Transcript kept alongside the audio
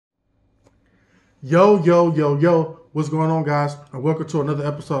Yo, yo, yo, yo. What's going on, guys? And welcome to another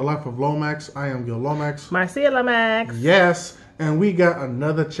episode of Life of Lomax. I am GilLomax. MarciaLomax. Yes, and we got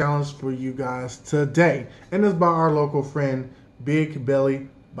another challenge for you guys today. And it's by our local friend, Big Belly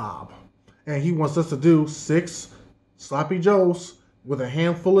Bob. And he wants us to do 6 sloppy joes with a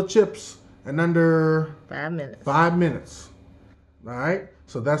handful of chips in under 5 minutes. 5 minutes. All right?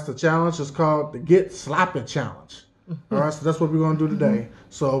 So that's the challenge. It's called the Get Sloppy Challenge. All right, so that's what we're going to do today.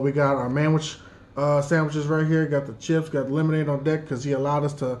 So we got our sandwiches right here. Got the chips, got lemonade on deck because he allowed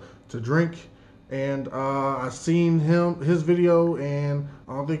us to drink. And I seen his video, and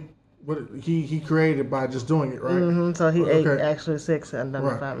I don't think what he created by just doing it, right? So he ate actually 6 in under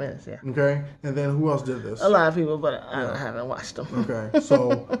Right. 5 minutes, yeah. Okay, and then who else did this? A lot of people, but I haven't watched them. Okay,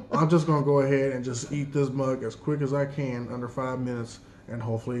 so I'm just going to go ahead and just eat this mug as quick as I can under 5 minutes, and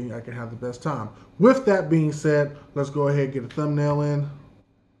hopefully I can have the best time. With that being said, let's go ahead and get a thumbnail in.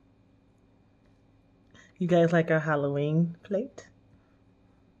 You guys like our Halloween plate?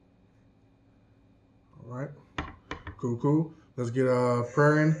 All right, cool. Let's get a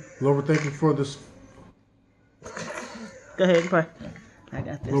prayer in. Lord, we thank you for this. Go ahead and pray. I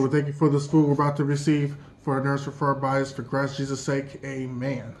got this. Lord, we thank you for this food we're about to receive, for our nurse, for our bodies, for Christ Jesus' sake.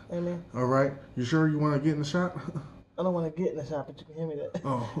 Amen. Amen. All right, you sure you want to get in the shot? I don't want to get in the shop, but you can hear me that.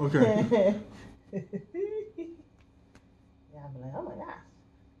 Oh, okay. Yeah, I'm like, oh my gosh,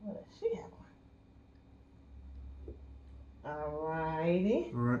 what does she have on?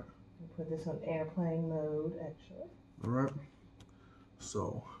 Alrighty. All right. Put this on airplane mode, actually. All right.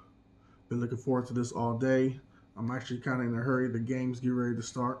 So, been looking forward to this all day. I'm actually kind of in a hurry. The game's getting ready to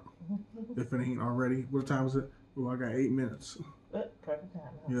start. If it ain't already. What time is it? Oh, I got 8 minutes. Perfect time.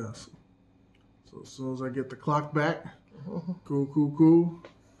 Huh? Yes. So as soon as I get the clock back, cool.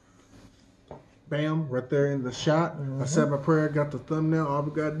 Bam, right there in the shot. I said my prayer, got the thumbnail. All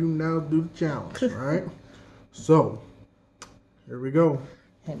we gotta do now is do the challenge, all right? So, here we go.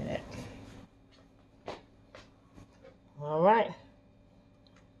 Hand me that. All right.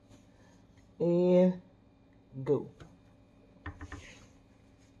 And go.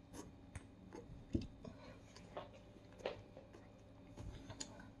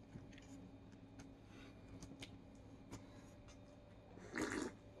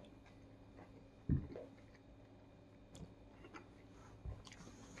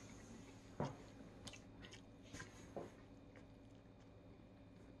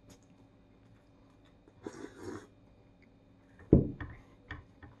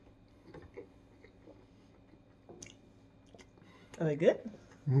 Are they good?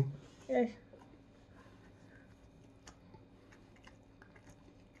 Mm-hmm. Yay.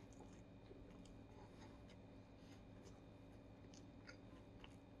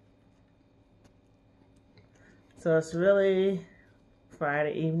 So it's really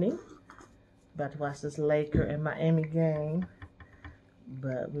Friday evening. About to watch this Laker and Miami game.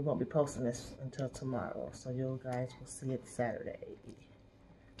 But we won't be posting this until tomorrow. So you guys will see it Saturday.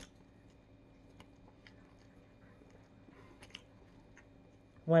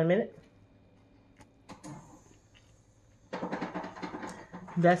 One minute.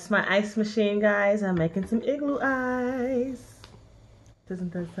 That's my ice machine, guys. I'm making some igloo ice.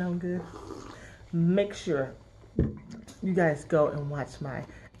 Doesn't that sound good? Make sure you guys go and watch my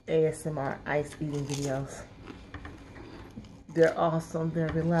ASMR ice eating videos. They're awesome. They're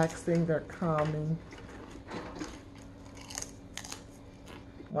relaxing. They're calming.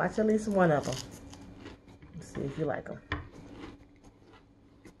 Watch at least one of them. See if you like them.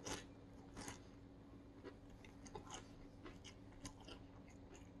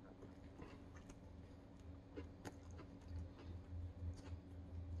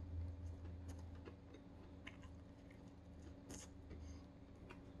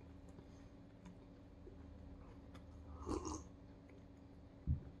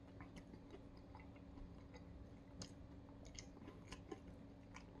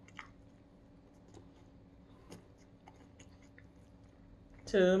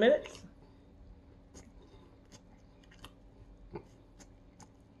 Two minutes.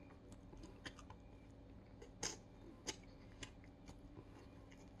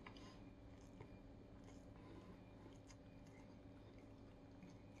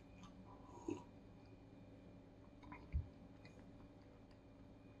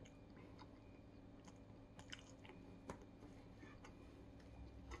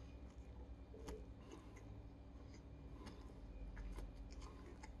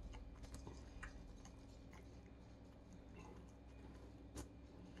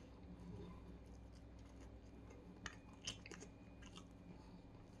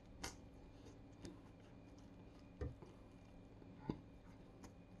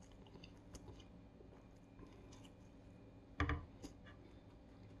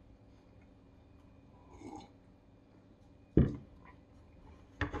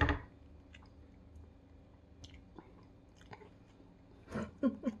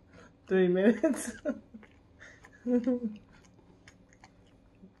 3 minutes. You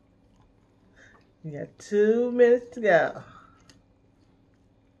got 2 minutes to go.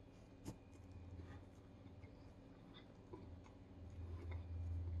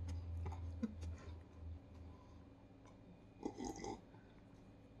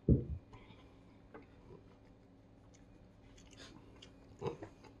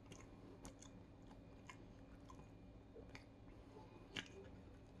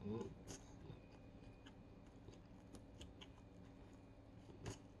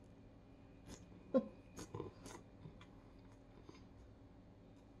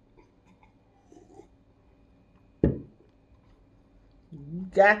 You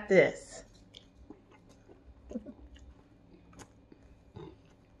got this.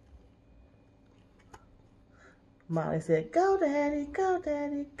 Molly said, "Go, Daddy, go,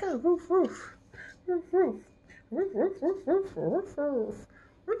 Daddy, go, roof, roof, roof, roof, roof, roof, roof, roof, roof,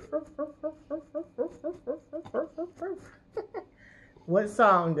 roof, roof." What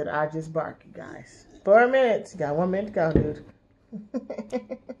song did I just bark, you guys? 4 minutes. You got 1 minute to go, dude.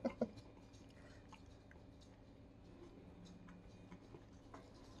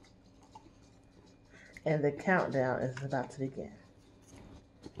 And the countdown is about to begin.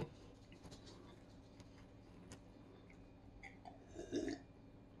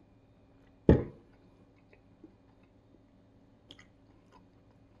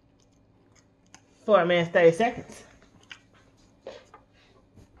 Four minutes, 30 seconds.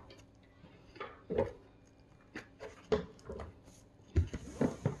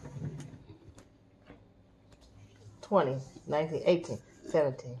 $20, $19, $18,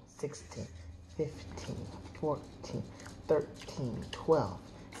 $17, $16, $15, $14, $13, $12,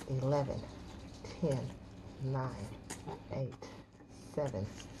 $11, $10, $9, $8, $7,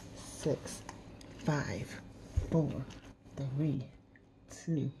 $6, $5, $4, $3,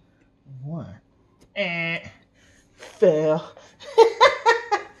 $2, $1. Fail.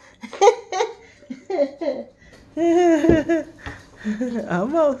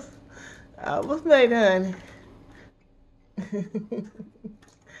 Almost made it, honey.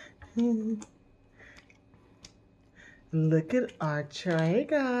 Look at our tray,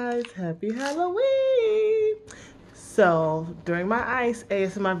 guys. Happy Halloween. So during my ice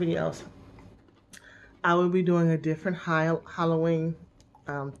ASMR videos, I will be doing a different Halloween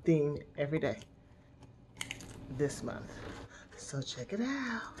theme every day this month. So check it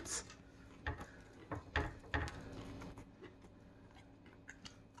out.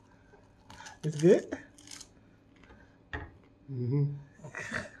 It's good? Mm-hmm.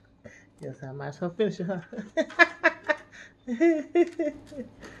 Yes, I might as well finish it, huh?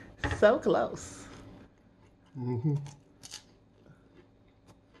 So close. Mm-hmm.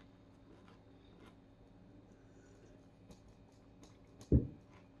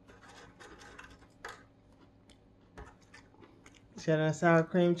 Cheddar and sour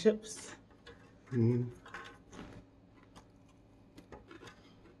cream chips. Mm-hmm.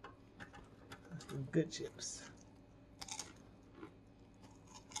 Good chips.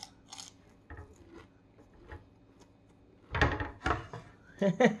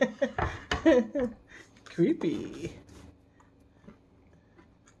 Creepy.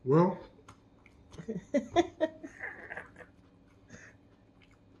 Well.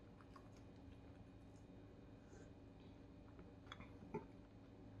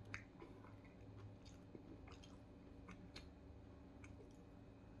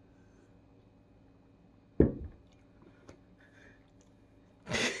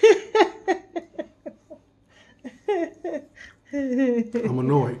 I'm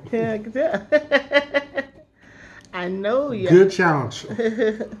annoyed. Yeah, I can tell. I know you. Good challenge.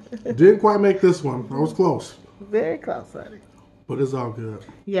 Didn't quite make this one. I was close. Very close, honey. But it's all good.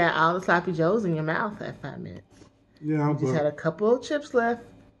 Yeah, all the sloppy joes in your mouth at 5 minutes. Yeah, you just had a couple of chips left,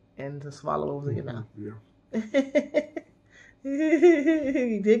 and the swallow was in your mouth. Yeah.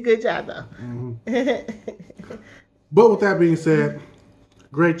 You did a good job, though. Mm-hmm. But with that being said,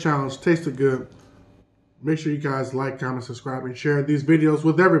 great challenge. Tasted good. Make sure you guys like, comment, subscribe, and share these videos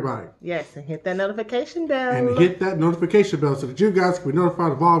with everybody. Yes, and hit that notification bell. And hit that notification bell so that you guys can be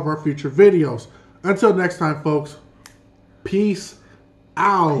notified of all of our future videos. Until next time, folks, peace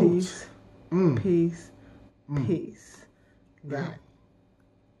out. Peace. Peace. Peace. Right.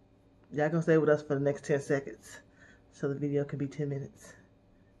 Y'all gonna stay with us for the next 10 seconds so the video can be 10 minutes.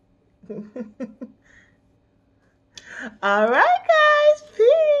 All right, guys.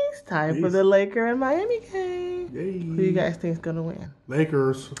 Peace. Time for the Laker and Miami game. Yay. Who you guys think is gonna win?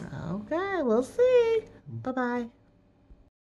 Lakers. Okay, we'll see. Bye-bye.